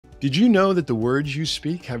Did you know that the words you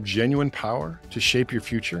speak have genuine power to shape your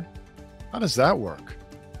future? How does that work?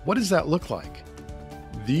 What does that look like?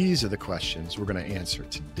 These are the questions we're going to answer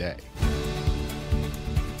today.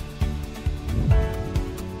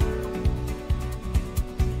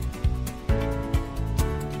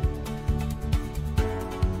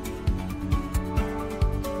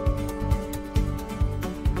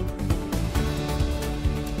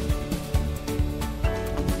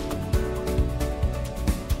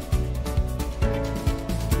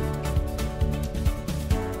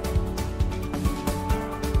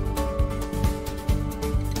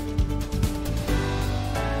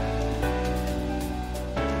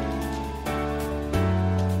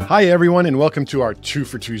 Hi, everyone, and welcome to our Two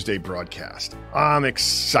for Tuesday broadcast. I'm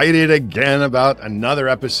excited again about another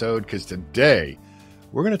episode because today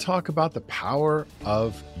we're going to talk about the power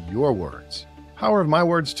of your words. Power of my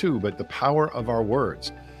words too, but the power of our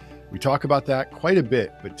words. We talk about that quite a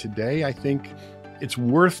bit, but today I think it's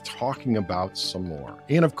worth talking about some more.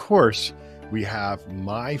 And of course, we have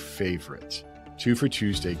my favorite Two for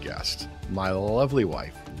Tuesday guest, my lovely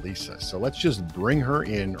wife, Lisa. So let's just bring her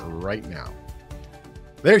in right now.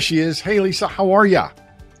 There she is. Hey, Lisa, how are ya?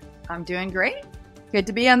 I'm doing great. Good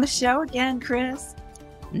to be on the show again, Chris.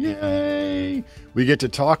 Yay! We get to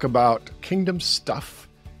talk about kingdom stuff.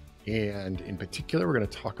 And in particular, we're going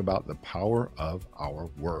to talk about the power of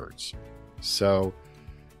our words. So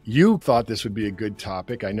you thought this would be a good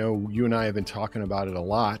topic. I know you and I have been talking about it a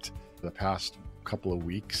lot the past couple of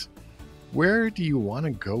weeks. Where do you want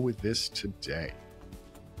to go with this today?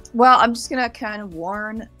 Well, I'm just going to kind of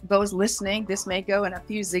warn those listening. This may go in a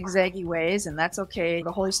few zigzaggy ways, and that's okay.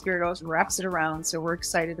 The Holy Spirit always wraps it around, so we're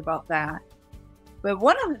excited about that. But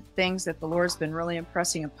one of the things that the Lord's been really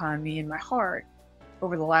impressing upon me in my heart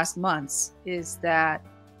over the last months is that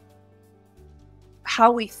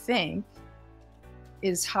how we think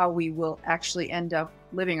is how we will actually end up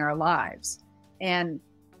living our lives. And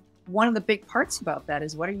one of the big parts about that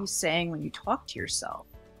is, what are you saying when you talk to yourself?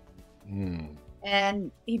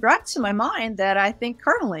 And he brought to my mind that I think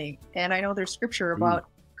carnally, and I know there's scripture about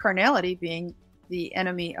carnality being the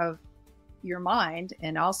enemy of your mind,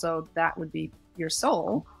 and also that would be your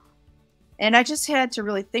soul. And I just had to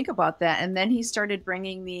really think about that. And then he started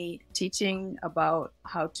bringing me teaching about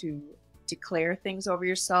how to declare things over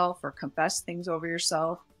yourself or confess things over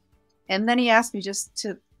yourself. And then he asked me just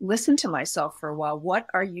to listen to myself for a while. What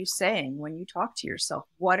are you saying when you talk to yourself?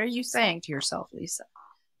 What are you saying to yourself, Lisa?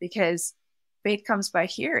 Because faith comes by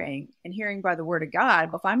hearing, and hearing by the word of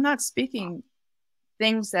God. But if I'm not speaking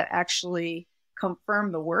things that actually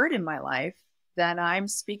confirm the word in my life, then I'm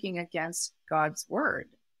speaking against God's word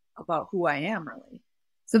about who I am, really.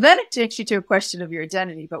 So then it takes you to a question of your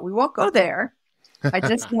identity, but we won't go there. I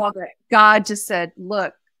just know that God just said,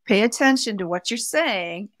 look, pay attention to what you're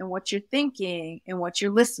saying and what you're thinking and what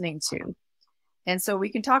you're listening to. And so we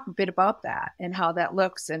can talk a bit about that and how that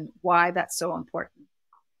looks and why that's so important.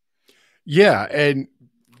 Yeah. And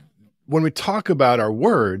when we talk about our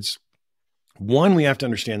words, one, we have to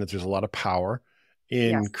understand that there's a lot of power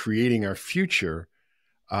in creating our future.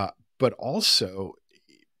 But also,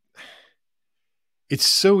 it's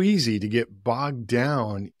so easy to get bogged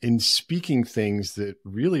down in speaking things that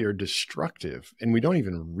really are destructive, and we don't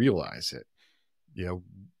even realize it. You know,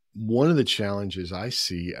 one of the challenges I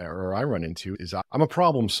see or I run into is I'm a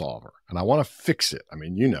problem solver and I want to fix it. I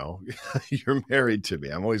mean, you know, you're married to me.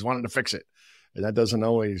 I'm always wanting to fix it. And that doesn't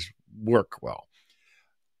always work well.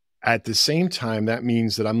 At the same time, that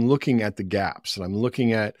means that I'm looking at the gaps and I'm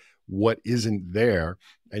looking at what isn't there.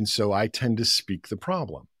 And so I tend to speak the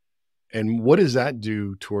problem. And what does that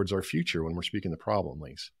do towards our future when we're speaking the problem,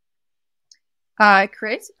 Lise? It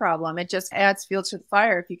creates a problem. It just adds fuel to the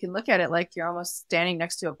fire. If you can look at it like you're almost standing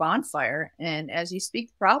next to a bonfire, and as you speak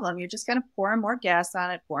the problem, you're just kind of pouring more gas on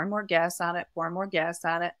it, pouring more gas on it, pouring more gas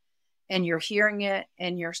on it, and you're hearing it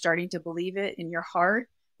and you're starting to believe it in your heart,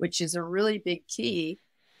 which is a really big key.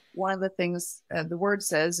 One of the things the word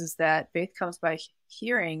says is that faith comes by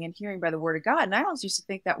hearing, and hearing by the word of God. And I always used to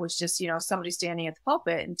think that was just, somebody standing at the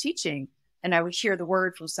pulpit and teaching, and I would hear the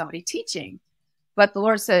word from somebody teaching. But the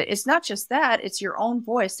Lord said, it's not just that, it's your own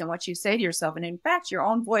voice and what you say to yourself. And in fact, your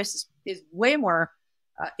own voice is way more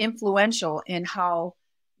influential in how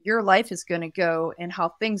your life is going to go and how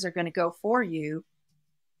things are going to go for you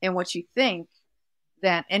and what you think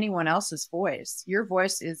than anyone else's voice. Your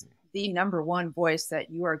voice is the number one voice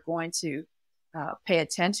that you are going to pay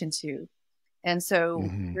attention to. And so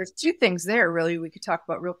there's two things there really we could talk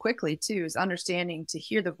about real quickly too, is understanding to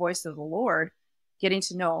hear the voice of the Lord, getting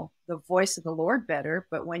to know the voice of the Lord better.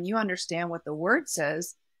 But when you understand what the word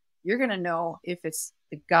says, you're going to know if it's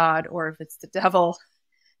the God or if it's the devil.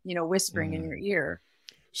 whispering in Mm. your ear.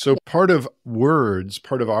 So part of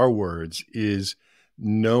our words is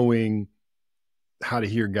knowing how to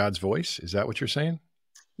hear God's voice. Is that what you're saying?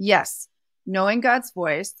 Yes, knowing God's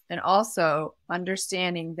voice and also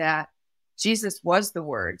understanding that Jesus was the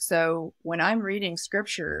word. So when I'm reading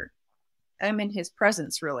scripture, I'm in his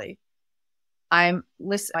presence really. I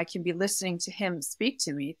can be listening to him speak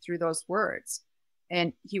to me through those words.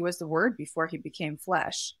 And he was the word before he became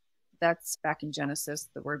flesh. That's back in Genesis,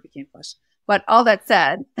 the word became flesh. But all that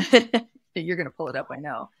said, you're going to pull it up, I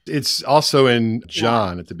know. It's also in John.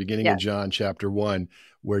 John, at the beginning of Yes. John chapter 1,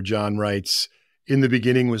 where John writes, "In the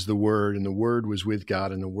beginning was the Word, and the Word was with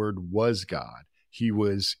God, and the Word was God. He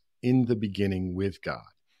was in the beginning with God."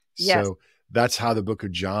 Yes. So that's how the book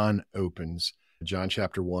of John opens, John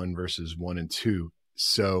chapter 1, verses 1 and 2.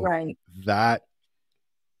 So Right. that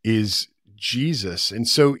is Jesus. And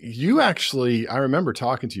so you actually, I remember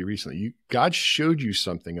talking to you recently, God showed you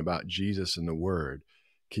something about Jesus and the Word.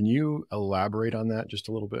 Can you elaborate on that just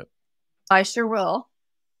a little bit? I sure will.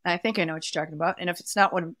 I think I know what you're talking about. And if it's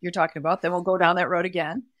not what you're talking about, then we'll go down that road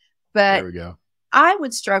again. There But we go. I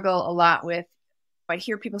would struggle a lot with, I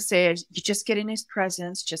hear people say, you just get in his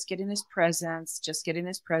presence, just get in his presence, just get in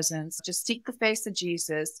his presence, just seek the face of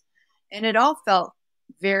Jesus. And it all felt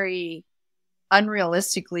very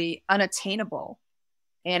unrealistically unattainable.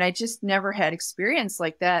 And I just never had experiences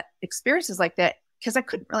like that, because I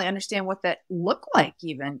couldn't really understand what that looked like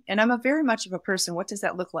even. And I'm a very much of a person, what does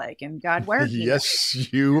that look like? And God wired me.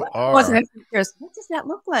 Yes, you Wasn't are. curious, what does that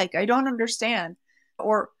look like? I don't understand.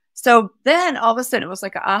 Or so then all of a sudden it was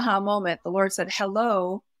like an aha moment. The Lord said,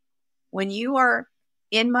 hello, when you are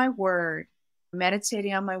in my word,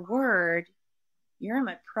 meditating on my word, you're in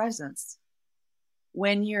my presence.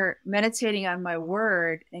 When you're meditating on my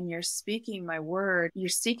word and you're speaking my word, you're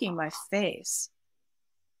seeking my face.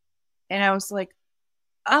 And I was like,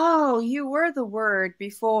 oh, you were the word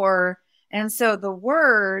before. And so the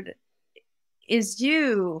word is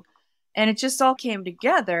you. And it just all came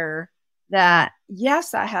together that,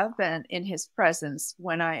 yes, I have been in his presence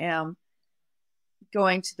when I am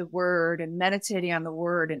going to the word and meditating on the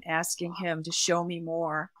word and asking him to show me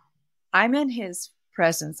more. I'm in his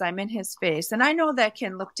presence. I'm in his face. And I know that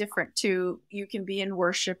can look different too. You can be in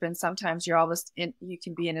worship and sometimes you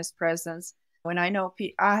can be in his presence. When I know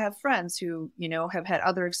I have friends who, have had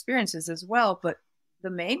other experiences as well, but the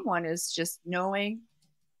main one is just knowing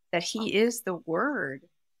that he is the word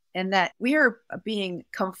and that we are being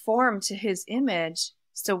conformed to his image.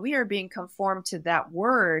 So we are being conformed to that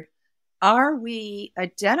word. Are we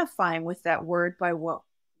identifying with that word by what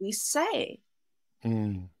we say?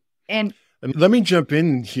 Mm. And let me jump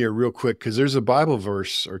in here real quick, because there's a Bible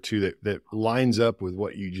verse or two that lines up with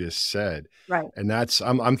what you just said. right. And that's,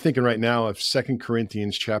 I'm thinking right now of 2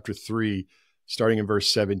 Corinthians chapter 3, starting in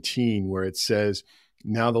verse 17, where it says,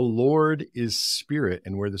 "Now the Lord is spirit,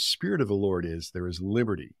 and where the spirit of the Lord is, there is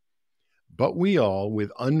liberty. But we all,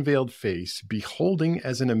 with unveiled face, beholding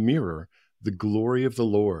as in a mirror the glory of the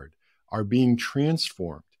Lord, are being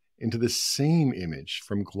transformed into the same image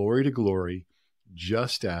from glory to glory,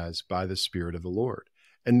 just as by the Spirit of the Lord."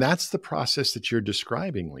 And that's the process that you're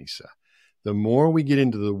describing, Lisa. The more we get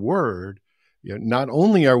into the Word, not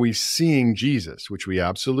only are we seeing Jesus, which we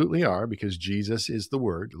absolutely are, because Jesus is the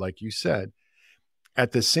Word, like you said,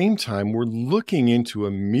 at the same time, we're looking into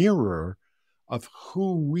a mirror of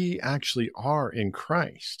who we actually are in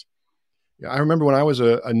Christ. I remember when I was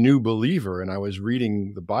a new believer and I was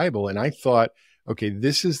reading the Bible and I thought, okay,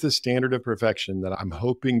 this is the standard of perfection that I'm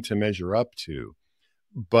hoping to measure up to.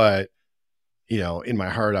 But, in my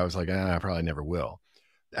heart, I was like, I probably never will.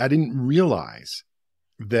 I didn't realize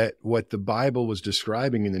that what the Bible was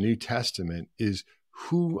describing in the New Testament is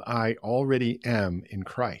who I already am in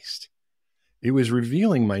Christ. It was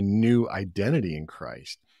revealing my new identity in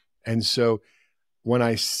Christ. And so when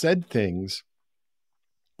I said things,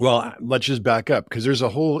 well, let's just back up, because there's a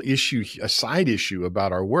whole issue, a side issue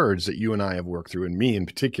about our words that you and I have worked through, and me in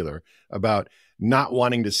particular, about not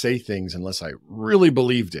wanting to say things unless I really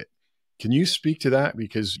believed it. Can you speak to that?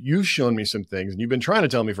 Because you've shown me some things and you've been trying to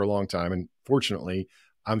tell me for a long time. And fortunately,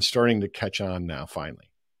 I'm starting to catch on now,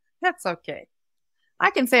 finally. That's okay. I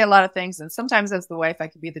can say a lot of things. And sometimes as the wife, I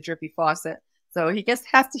could be the drippy faucet. So he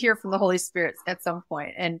has to hear from the Holy Spirit at some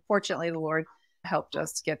point. And fortunately, the Lord helped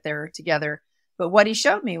us get there together. But what he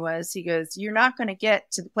showed me was, he goes, you're not going to get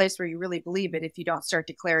to the place where you really believe it if you don't start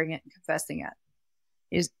declaring it and confessing it.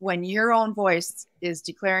 Is when your own voice is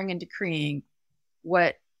declaring and decreeing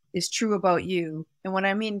what is true about you. And when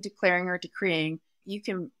I mean declaring or decreeing, you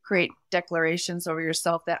can create declarations over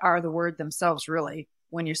yourself that are the word themselves, really,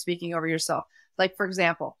 when you're speaking over yourself. Like, for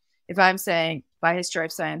example, if I'm saying, by his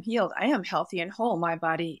stripes I am healed. I am healthy and whole. My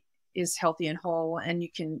body is healthy and whole. And you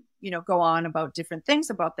can, go on about different things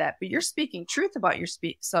about that, but you're speaking truth about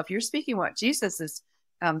yourself. You're speaking what Jesus is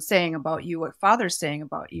saying about you, what Father's saying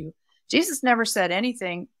about you. Jesus never said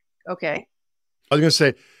anything. Okay. I was going to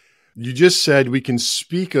say, you just said we can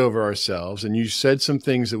speak over ourselves, and you said some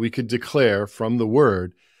things that we could declare from the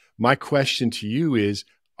word. My question to you is,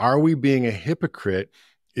 are we being a hypocrite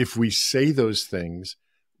if we say those things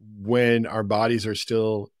when our bodies are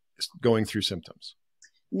still going through symptoms?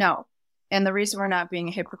 No. And the reason we're not being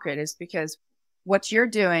a hypocrite is because what you're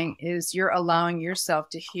doing is you're allowing yourself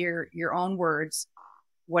to hear your own words,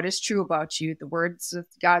 what is true about you, the words that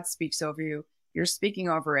God speaks over you. You're speaking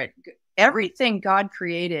over it. Everything God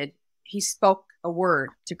created, he spoke a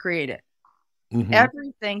word to create it. Mm-hmm.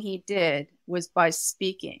 Everything he did was by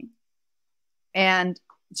speaking. And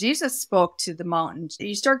Jesus spoke to the mountain.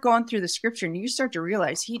 You start going through the scripture and you start to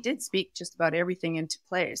realize he did speak just about everything into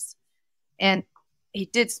place. And he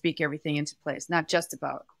did speak everything into place, not just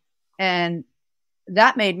about. And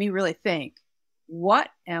that made me really think, what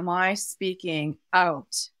am I speaking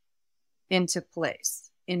out into place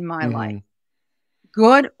in my life?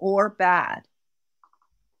 Good or bad?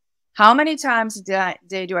 How many times a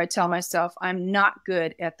day do I tell myself I'm not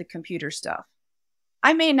good at the computer stuff?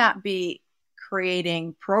 I may not be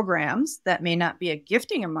creating programs. That may not be a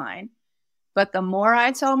gifting of mine. But the more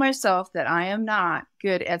I tell myself that I am not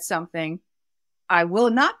good at something, I will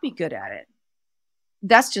not be good at it.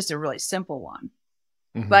 That's just a really simple one.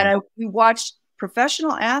 Mm-hmm. But we watched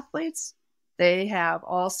professional athletes. They have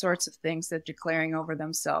all sorts of things that they're declaring over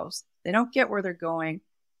themselves. They don't get where they're going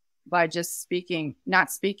by just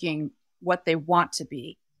not speaking what they want to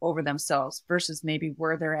be over themselves versus maybe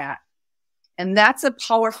where they're at. And that's a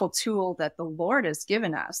powerful tool that the Lord has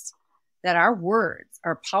given us, that our words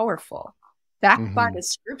are powerful, backed by the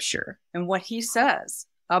scripture and what he says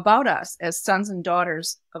about us as sons and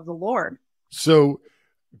daughters of the Lord. So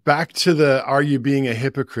back to are you being a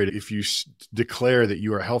hypocrite if you declare that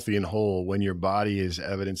you are healthy and whole when your body is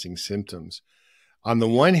evidencing symptoms? On the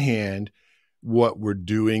one hand, what we're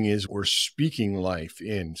doing is we're speaking life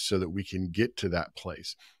in so that we can get to that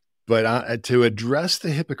place. But to address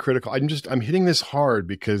the hypocritical, I'm hitting this hard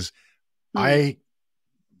because I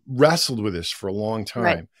wrestled with this for a long time.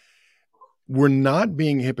 Right. We're not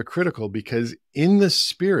being hypocritical because in the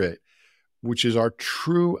Spirit, which is our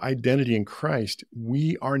true identity in Christ,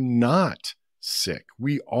 we are not sick.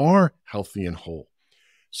 We are healthy and whole.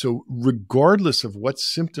 So regardless of what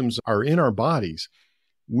symptoms are in our bodies,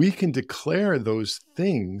 we can declare those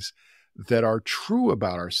things that are true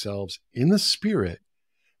about ourselves in the Spirit,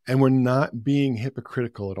 and we're not being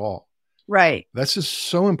hypocritical at all. Right. That's just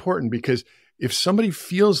so important, because if somebody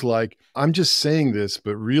feels like I'm just saying this,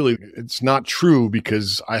 but really it's not true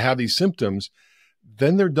because I have these symptoms,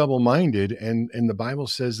 then they're double-minded. And the Bible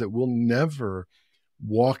says that we'll never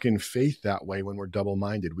walk in faith that way when we're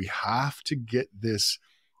double-minded. We have to get this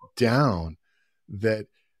down, that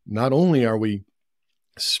not only are we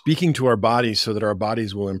speaking to our bodies so that our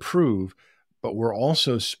bodies will improve, but we're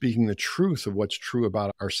also speaking the truth of what's true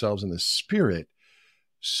about ourselves in the Spirit,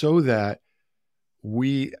 so that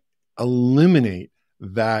we eliminate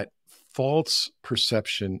that false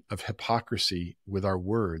perception of hypocrisy with our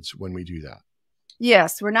words when we do that.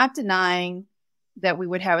 Yes, we're not denying that we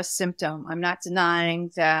would have a symptom. I'm not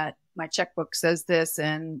denying that my checkbook says this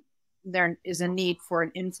and there is a need for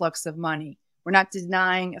an influx of money. We're not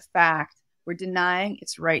denying a fact. We're denying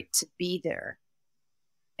its right to be there.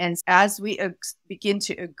 And as we begin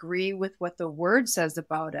to agree with what the word says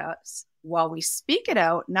about us, while we speak it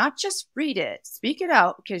out, not just read it, speak it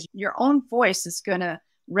out, because your own voice is going to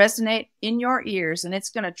resonate in your ears and it's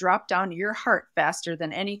going to drop down to your heart faster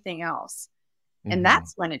than anything else. Mm-hmm. And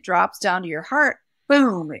that's when it drops down to your heart,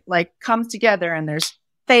 boom, it like comes together and there's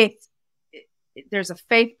faith. There's a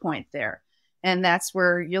faith point there. And that's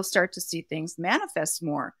where you'll start to see things manifest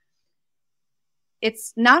more.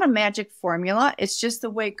 It's not a magic formula. It's just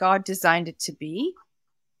the way God designed it to be.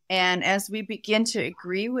 And as we begin to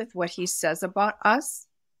agree with what he says about us,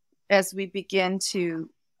 as we begin to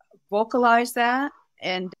vocalize that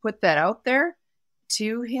and put that out there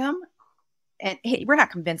to him, and hey, we're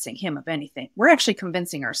not convincing him of anything. We're actually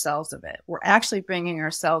convincing ourselves of it. We're actually bringing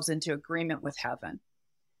ourselves into agreement with heaven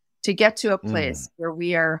to get to a place where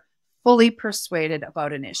we are fully persuaded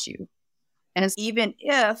about an issue. And even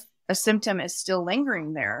if a symptom is still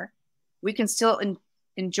lingering there, we can still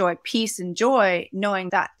enjoy peace and joy knowing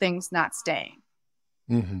that thing's not staying.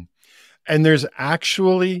 Mm-hmm. And there's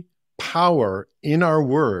actually power in our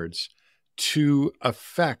words to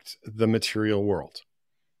affect the material world.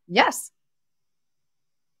 Yes.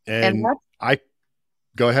 And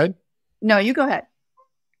Go ahead. No, you go ahead.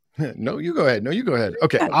 No, you go ahead. No, you go ahead.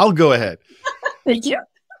 Okay, I'll go ahead. Thank you.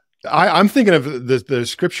 I'm thinking of the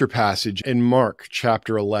scripture passage in Mark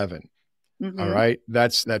chapter 11. All right.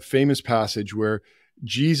 That's that famous passage where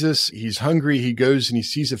Jesus, he's hungry. He goes and he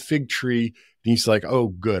sees a fig tree and he's like, oh,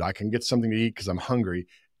 good. I can get something to eat because I'm hungry.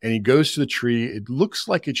 And he goes to the tree. It looks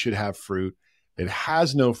like it should have fruit. It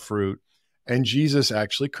has no fruit. And Jesus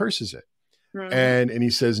actually curses it. And he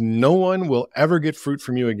says, no one will ever get fruit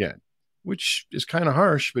from you again, which is kind of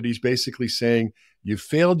harsh, but he's basically saying, you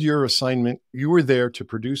failed your assignment. You were there to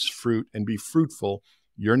produce fruit and be fruitful.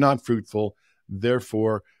 You're not fruitful.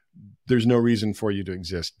 Therefore, there's no reason for you to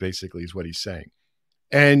exist, basically, is what he's saying.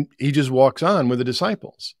 And he just walks on with the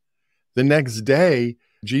disciples. The next day,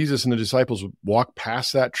 Jesus and the disciples walk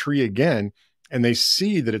past that tree again, and they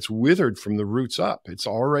see that it's withered from the roots up. It's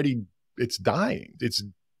dying. It's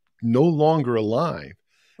no longer alive.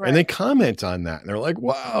 Right. And they comment on that. And they're like,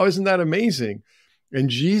 wow, isn't that amazing? And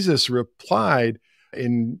Jesus replied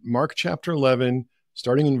in Mark chapter 11,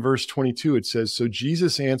 starting in verse 22, it says, so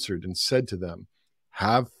Jesus answered and said to them,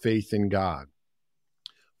 have faith in God.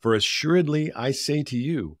 For assuredly I say to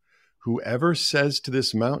you, whoever says to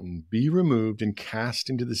this mountain, be removed and cast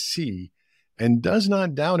into the sea, and does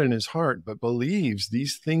not doubt in his heart, but believes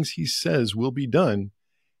these things he says will be done,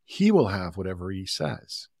 he will have whatever he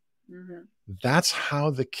says. That's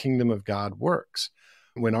how the kingdom of God works.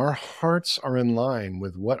 When our hearts are in line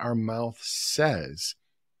with what our mouth says,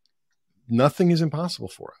 nothing is impossible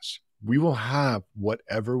for us. We will have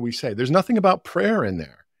whatever we say. There's nothing about prayer in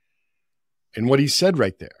there. And what he said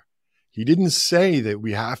right there, he didn't say that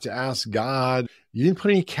we have to ask God. You didn't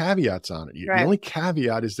put any caveats on it. Right. The only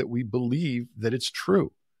caveat is that we believe that it's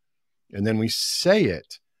true. And then we say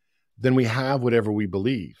it, then we have whatever we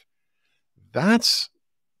believe. That's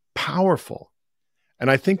powerful.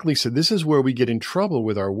 And I think, Lisa, this is where we get in trouble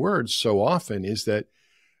with our words so often, is that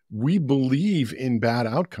we believe in bad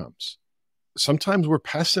outcomes. Sometimes we're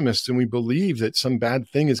pessimists and we believe that some bad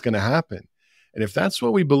thing is going to happen. And if that's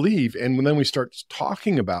what we believe, and then we start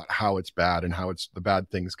talking about how it's bad and how the bad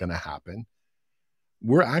thing is going to happen,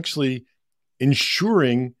 we're actually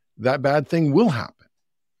ensuring that bad thing will happen.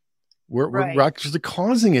 We're actually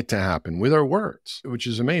causing it to happen with our words, which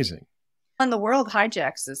is amazing. And the world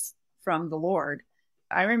hijacks this from the Lord.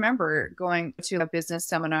 I remember going to a business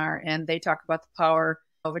seminar and they talk about the power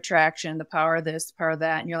of attraction, the power of this, the power of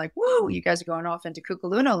that. And you're like, whoa, you guys are going off into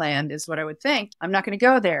Kukuluna land is what I would think. I'm not going to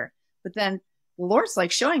go there. But then the Lord's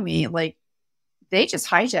like showing me, like, they just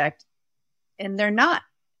hijacked and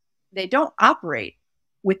they don't operate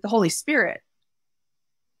with the Holy Spirit,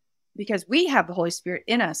 because we have the Holy Spirit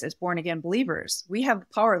in us as born again believers. We have the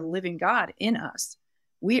power of the living God in us.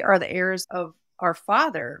 We are the heirs of our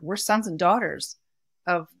Father. We're sons and daughters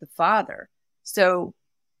of the Father. So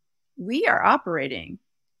we are operating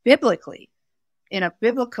biblically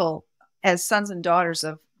as sons and daughters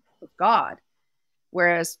of God.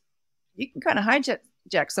 Whereas you can kind of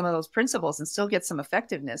hijack some of those principles and still get some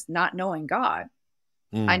effectiveness, not knowing God.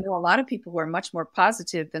 I know a lot of people who are much more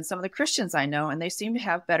positive than some of the Christians I know, and they seem to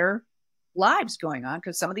have better lives going on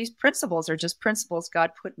because some of these principles are just principles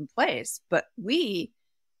God put in place. But we,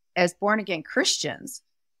 as born again Christians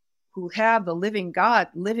who have the living God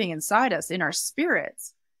living inside us in our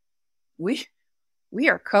spirits, we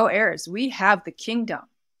are co-heirs. We have the kingdom,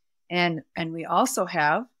 and we also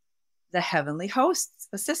have the heavenly hosts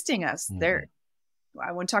assisting us there.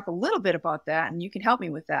 I want to talk a little bit about that, and you can help me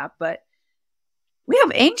with that. But we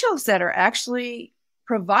have angels that are actually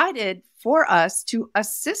provided for us to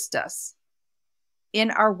assist us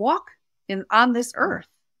in our walk on this earth.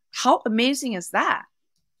 How amazing is that?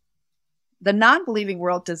 The non-believing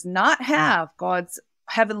world does not have God's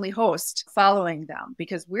heavenly host following them,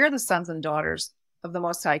 because we're the sons and daughters of the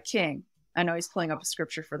Most High King. I know he's pulling up a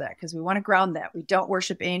scripture for that because we want to ground that. We don't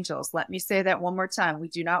worship angels. Let me say that one more time. We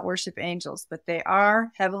do not worship angels, but they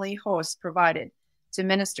are heavenly hosts provided to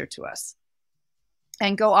minister to us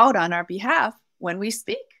and go out on our behalf when we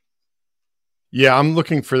speak. Yeah, I'm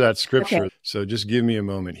looking for that scripture. Okay. So just give me a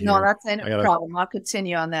moment here. No, that's no problem. I'll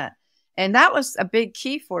continue on that. And that was a big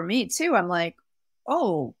key for me too. I'm like,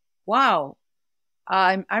 oh, wow.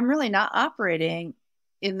 I'm really not operating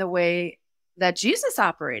in the way that Jesus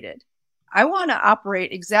operated. I want to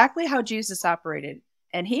operate exactly how Jesus operated.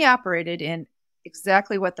 And he operated in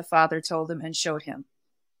exactly what the Father told him and showed him.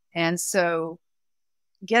 And so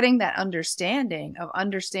getting that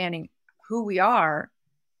understanding who we are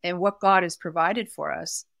and what God has provided for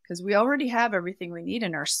us, because we already have everything we need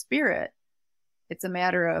in our spirit. It's a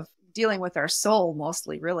matter of dealing with our soul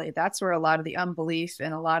mostly, really. That's where a lot of the unbelief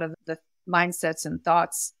and a lot of the mindsets and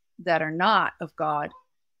thoughts that are not of God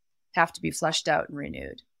have to be fleshed out and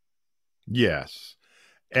renewed. Yes.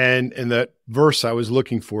 And that verse I was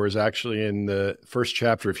looking for is actually in the first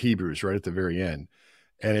chapter of Hebrews, right at the very end.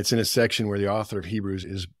 And it's in a section where the author of Hebrews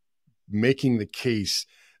is making the case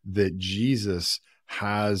that Jesus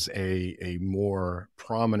has a more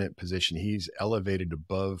prominent position. He's elevated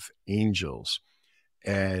above angels.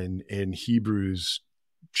 And in Hebrews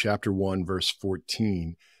chapter 1, verse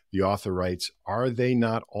 14, the author writes, "Are they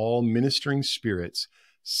not all ministering spirits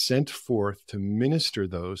sent forth to minister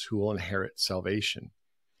those who will inherit salvation?"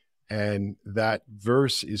 And that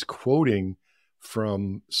verse is quoting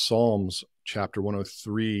from Psalms chapter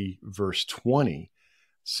 103, verse 20.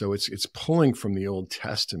 So it's pulling from the Old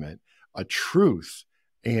Testament a truth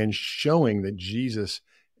and showing that Jesus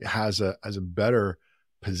has a better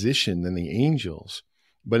position than the angels.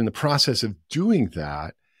 But in the process of doing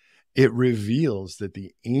that, it reveals that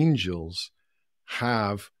the angels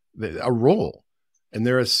have a role, and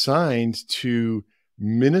they're assigned to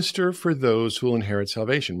minister for those who will inherit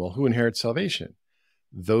salvation. Well, who inherits salvation?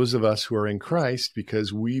 Those of us who are in Christ,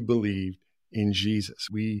 because we believed in Jesus.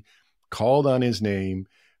 We called on his name.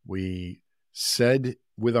 We said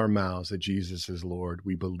with our mouths that Jesus is Lord.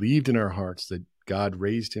 We believed in our hearts that God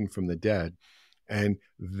raised him from the dead, and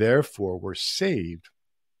therefore we're saved.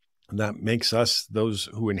 And that makes us those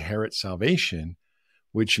who inherit salvation,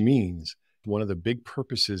 which means one of the big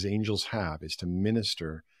purposes angels have is to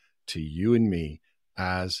minister to you and me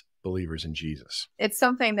as believers in Jesus. It's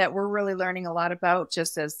something that we're really learning a lot about,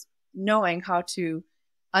 just as knowing how to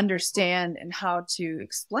understand and how to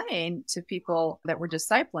explain to people that we're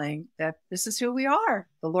discipling that this is who we are.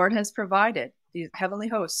 The Lord has provided the heavenly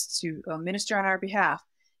hosts to minister on our behalf.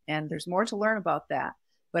 And there's more to learn about that.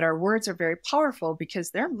 But our words are very powerful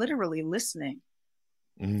because they're literally listening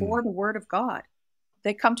for the word of God.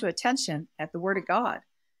 They come to attention at the word of God.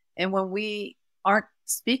 And when we aren't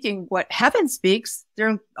speaking what heaven speaks,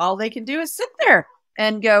 all they can do is sit there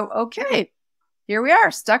and go, okay, here we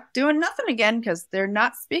are, stuck doing nothing again, because they're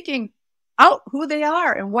not speaking out who they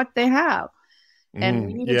are and what they have. And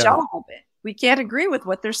we need a job. We can't agree with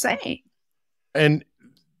what they're saying. And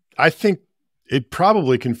I think it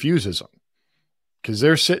probably confuses them, because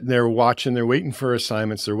they're sitting there watching, they're waiting for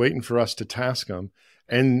assignments, they're waiting for us to task them,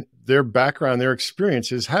 and their background, their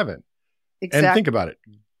experience is heaven. Exactly. And think about it.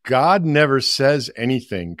 God never says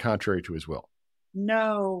anything contrary to his will.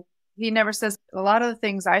 No, he never says. A lot of the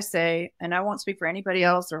things I say, and I won't speak for anybody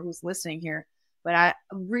else or who's listening here, but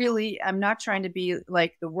I'm not trying to be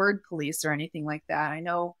like the word police or anything like that. I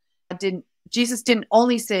know Jesus didn't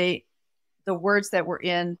only say the words that were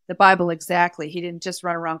in the Bible exactly. He didn't just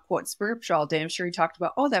run around quoting scripture all day. I'm sure he talked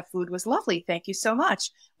about, oh, that food was lovely. Thank you so much.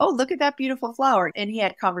 Oh, look at that beautiful flower. And he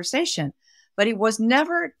had conversation, but he was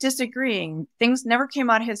never disagreeing. Things never came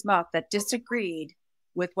out of his mouth that disagreed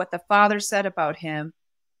with what the Father said about him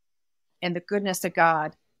and the goodness of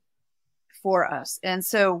God for us. And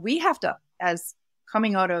so we have to, as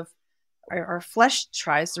coming out of our flesh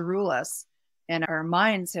tries to rule us, and our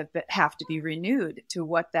minds have to be renewed to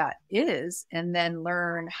what that is, and then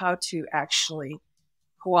learn how to actually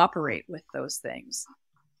cooperate with those things.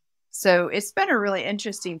 So it's been a really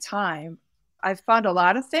interesting time. I've found a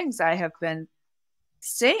lot of things I have been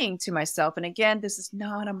saying to myself. And again, this is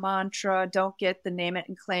not a mantra. Don't get the name it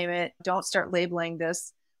and claim it. Don't start labeling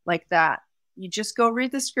this like that. You just go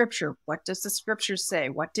read the scripture. What does the scripture say?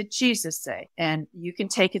 What did Jesus say? And you can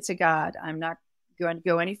take it to God. I'm not going to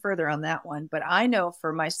go any further on that one, but I know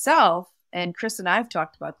for myself, and Chris and I have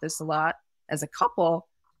talked about this a lot as a couple,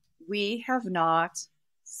 we have not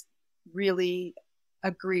really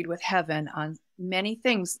agreed with heaven on many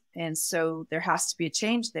things. And so there has to be a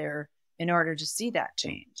change there in order to see that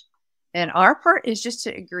change. And our part is just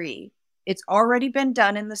to agree. It's already been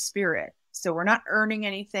done in the spirit. So we're not earning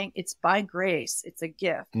anything. It's by grace. It's a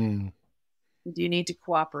gift. You need to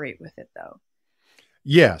cooperate with it, though.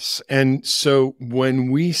 Yes. And so when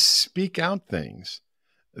we speak out things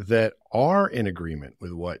that are in agreement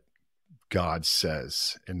with what God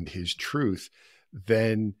says and his truth,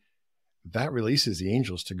 then that releases the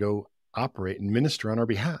angels to go operate and minister on our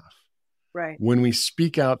behalf. Right. When we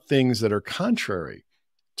speak out things that are contrary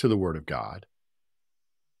to the word of God,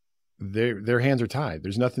 their hands are tied.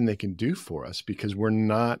 There's nothing they can do for us because we're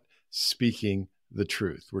not speaking the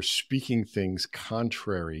truth. We're speaking things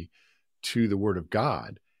contrary to the word of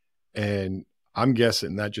God. And I'm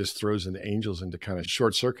guessing that just throws the angels into kind of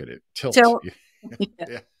short circuit. It tilts.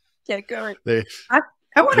 Yeah, go right.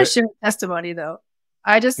 I want to share a testimony, though.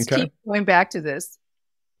 I just keep going back to this.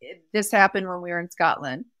 This happened when we were in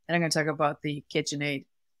Scotland, and I'm going to talk about the KitchenAid.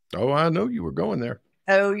 Oh, I know you were going there.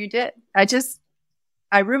 Oh, you did.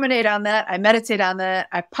 I ruminate on that. I meditate on that.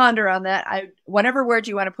 I ponder on that. Whatever word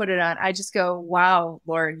you want to put it on, I just go, wow,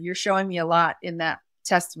 Lord, you're showing me a lot in that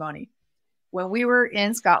testimony. When we were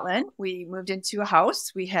in Scotland, we moved into a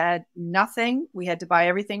house. We had nothing. We had to buy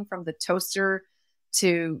everything from the toaster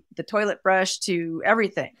to the toilet brush to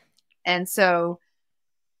everything. And so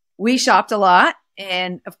we shopped a lot.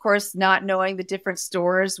 And of course, not knowing the different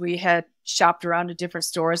stores, we had shopped around to different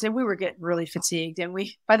stores and we were getting really fatigued. And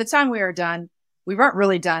by the time we were done, we weren't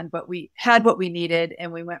really done, but we had what we needed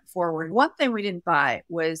and we went forward. One thing we didn't buy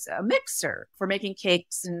was a mixer for making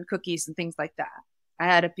cakes and cookies and things like that. I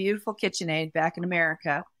had a beautiful KitchenAid back in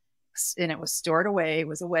America and it was stored away. It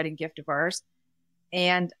was a wedding gift of ours.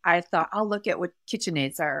 And I thought, I'll look at what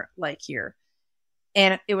KitchenAids are like here.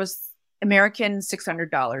 And it was American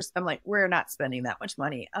 $600. I'm like, we're not spending that much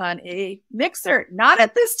money on a mixer, not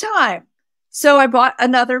at this time. So I bought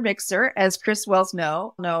another mixer, as Chris Wells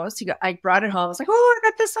knows. I brought it home. I was like, oh, I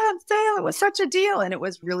got this on sale. It was such a deal. And it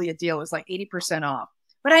was really a deal. It was like 80% off.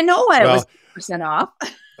 But I know why it was 80% off.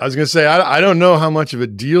 I was going to say, I don't know how much of a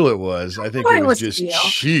deal it was. I think it was just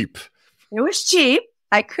cheap. It was cheap.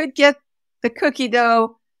 I could get the cookie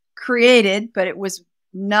dough created, but it was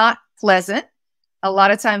not pleasant. A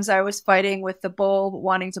lot of times I was fighting with the bowl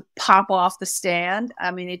wanting to pop off the stand.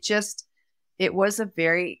 I mean, it was a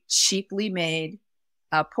very cheaply made,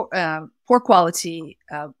 poor quality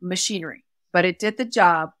machinery, but it did the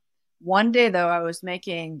job. One day, though, I was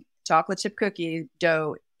making chocolate chip cookie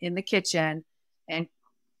dough in the kitchen and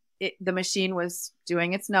the machine was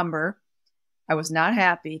doing its number. I was not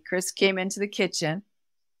happy. Chris came into the kitchen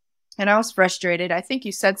and I was frustrated. I think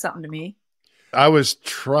you said something to me. I was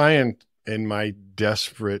trying, and my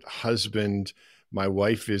desperate husband, my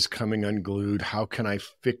wife is coming unglued. How can I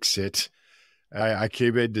fix it? I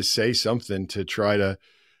came in to say something to try to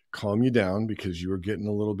calm you down because you were getting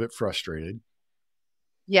a little bit frustrated.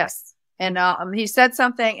 Yes. And he said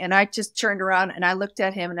something and I just turned around and I looked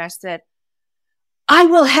at him and I said, I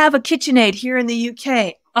will have a KitchenAid here in the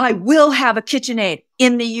UK. I will have a KitchenAid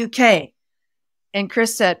in the UK. And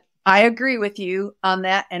Chris said, I agree with you on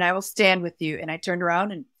that and I will stand with you. And I turned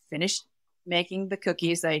around and finished making the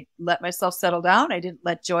cookies. I let myself settle down. I didn't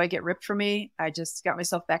let joy get ripped from me. I just got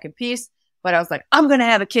myself back in peace. But I was like, I'm going to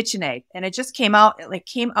have a KitchenAid. And it just came out. It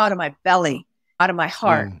came out of my belly, out of my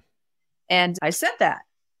heart. And I said that.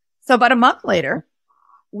 So about a month later,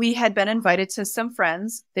 we had been invited to some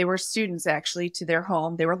friends. They were students, actually, to their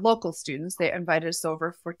home. They were local students. They invited us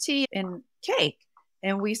over for tea and cake.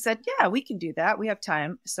 And we said, yeah, we can do that. We have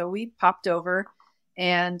time. So we popped over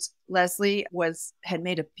and Leslie had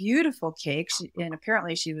made a beautiful cake. And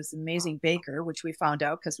apparently she was an amazing baker, which we found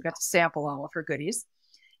out because we got to sample all of her goodies.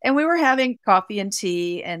 And we were having coffee and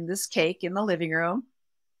tea and this cake in the living room.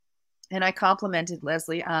 And I complimented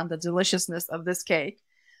Leslie on the deliciousness of this cake.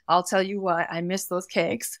 I'll tell you what, I miss those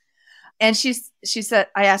cakes. And she said,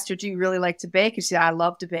 I asked her, do you really like to bake? And she said, I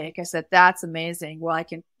love to bake. I said, that's amazing. Well, I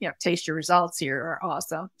can, taste your results here are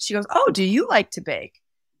awesome. She goes, oh, do you like to bake?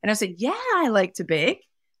 And I said, yeah, I like to bake.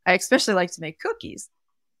 I especially like to make cookies.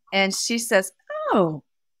 And she says, oh,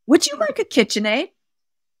 would you like a KitchenAid?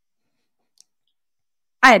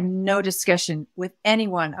 I had no discussion with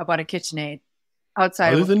anyone about a KitchenAid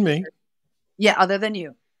outside. Other than me. Yeah, other than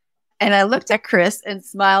you. And I looked at Chris and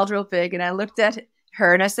smiled real big. And I looked at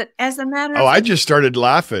her and I said, as a matter of fact. I just started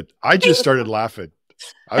laughing. I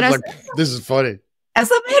was like, this is funny.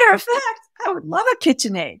 As a matter of fact, I would love a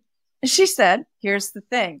KitchenAid. And she said, here's the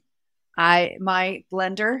thing. My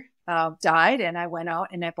blender died and I went out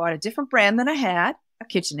and I bought a different brand than I had, a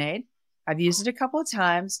KitchenAid. I've used it a couple of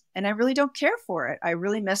times and I really don't care for it. I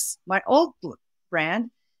really miss my old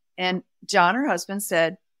brand. And John, her husband,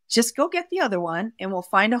 said, just go get the other one and we'll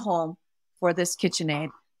find a home for this KitchenAid.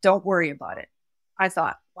 Don't worry about it. I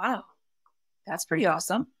thought, wow, that's pretty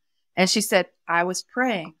awesome. And she said, I was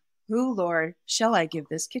praying, who, Lord, shall I give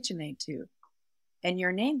this KitchenAid to? And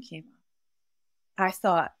your name came up. I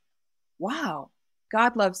thought, wow,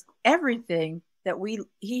 God loves everything that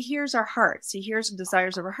he hears our hearts. He hears the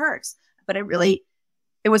desires of our hearts. But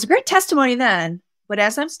it was a great testimony then. But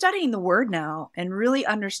as I'm studying the word now and really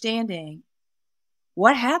understanding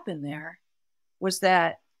what happened there was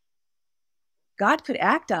that God could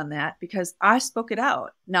act on that because I spoke it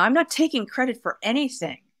out. Now, I'm not taking credit for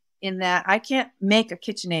anything in that I can't make a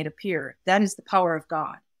KitchenAid appear. That is the power of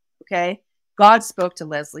God. Okay. God spoke to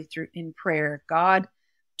Leslie in prayer. God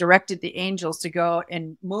directed the angels to go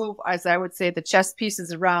and move, as I would say, the chess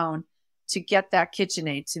pieces around to get that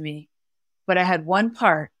KitchenAid to me. But I had one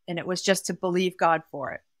part, and it was just to believe God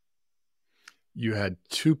for it. You had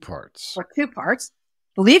two parts. Or two parts.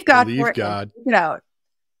 Believe God for it. And take it out.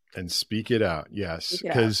 And speak it out. Yes. Speak it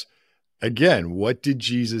out. Because again, what did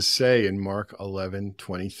Jesus say in Mark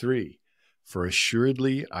 11:23? For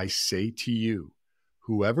assuredly I say to you,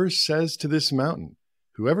 whoever says to this mountain,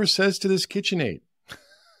 whoever says to this KitchenAid,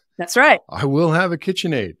 That's right. I will have a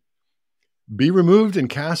KitchenAid, be removed and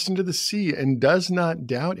cast into the sea, and does not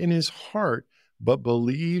doubt in his heart, but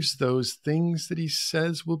believes those things that he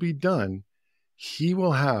says will be done, he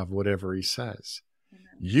will have whatever he says. Amen.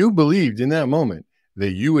 You believed in that moment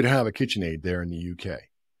that you would have a KitchenAid there in the UK.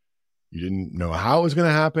 You didn't know how it was going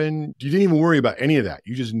to happen. You didn't even worry about any of that.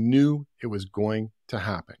 You just knew it was going to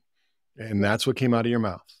happen. And that's what came out of your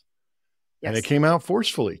mouth. Yes. And it came out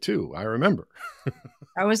forcefully too. I remember.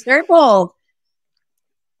 I was very bold.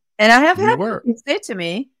 And I have had people say to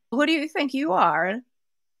me, who do you think you are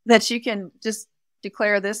that you can just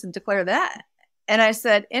declare this and declare that? And I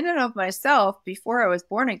said, in and of myself, before I was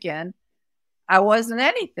born again, I wasn't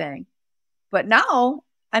anything. But now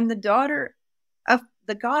I'm the daughter of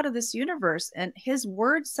the God of this universe. And his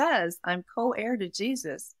word says I'm co-heir to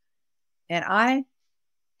Jesus. And I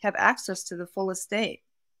have access to the full estate.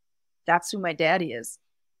 That's who my daddy is.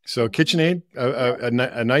 So KitchenAid,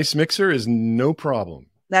 a nice mixer is no problem.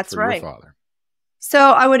 That's for right. Your father. So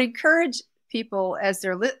I would encourage people as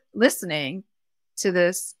they're listening to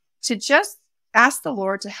this to just ask the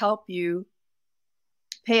Lord to help you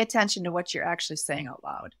pay attention to what you're actually saying out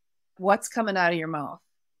loud, what's coming out of your mouth.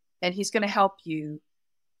 And he's going to help you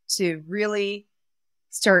to really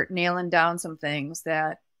start nailing down some things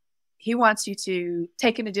that he wants you to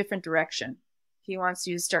take in a different direction. He wants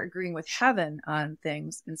you to start agreeing with heaven on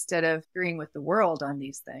things instead of agreeing with the world on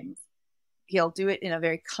these things. He'll do it in a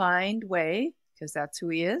very kind way because that's who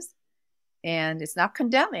he is. And it's not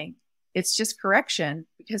condemning. It's just correction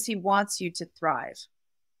because he wants you to thrive.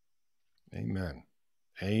 Amen.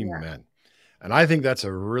 Amen. Yeah. And I think that's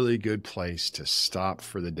a really good place to stop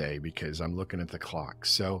for the day because I'm looking at the clock.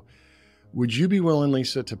 So would you be willing,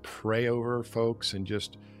 Lisa, to pray over folks and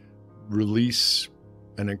just release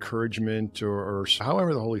an encouragement or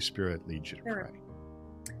however the Holy Spirit leads you to pray?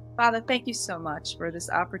 Father, thank you so much for this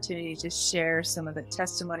opportunity to share some of the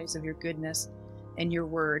testimonies of your goodness and your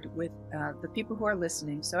word with the people who are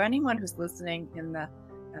listening. So anyone who's listening in the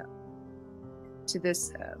to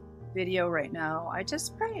this video right now, I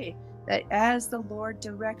just pray that as the Lord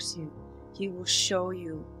directs you, he will show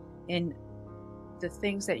you in the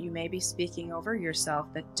things that you may be speaking over yourself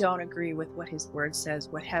that don't agree with what his word says,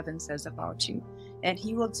 what heaven says about you. And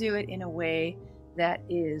he will do it in a way that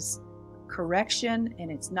is correction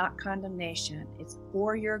and it's not condemnation. It's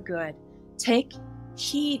for your good. Take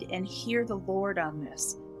heed and hear the Lord on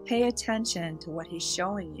this. Pay attention to what he's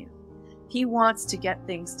showing you. He wants to get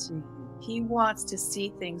things to you. He wants to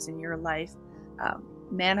see things in your life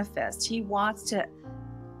manifest. He wants to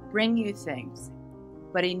bring you things,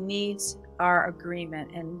 but he needs our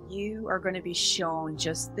agreement, and you are going to be shown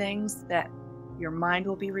just things that your mind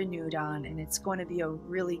will be renewed on, and it's going to be a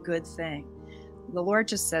really good thing. The Lord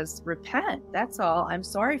just says, repent. That's all. I'm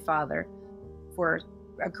sorry, Father, for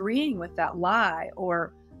agreeing with that lie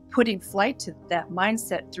or putting flight to that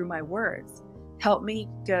mindset through my words. Help me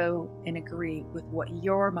go and agree with what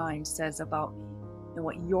your mind says about me and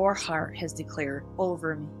what your heart has declared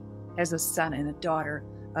over me as a son and a daughter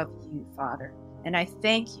of you, Father. And I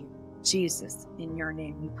thank you, Jesus, in your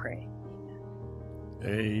name we pray.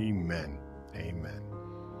 Amen. Amen.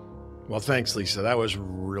 Well, thanks, Lisa. That was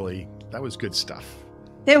good stuff.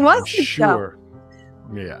 It was good sure.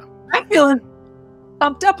 Stuff. Yeah. I'm feeling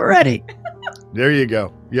pumped up already. There you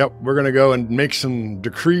go. Yep. We're going to go and make some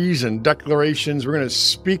decrees and declarations. We're going to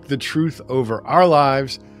speak the truth over our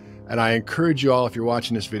lives. And I encourage you all, if you're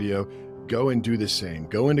watching this video, go and do the same.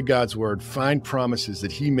 Go into God's word, find promises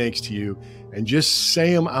that he makes to you, and just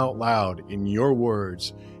say them out loud in your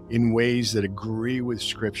words in ways that agree with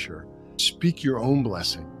Scripture. Speak your own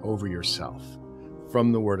blessing over yourself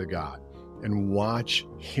from the Word of God and watch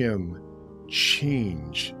him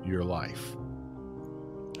change your life.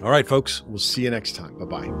 All right, folks, we'll see you next time.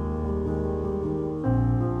 Bye-bye.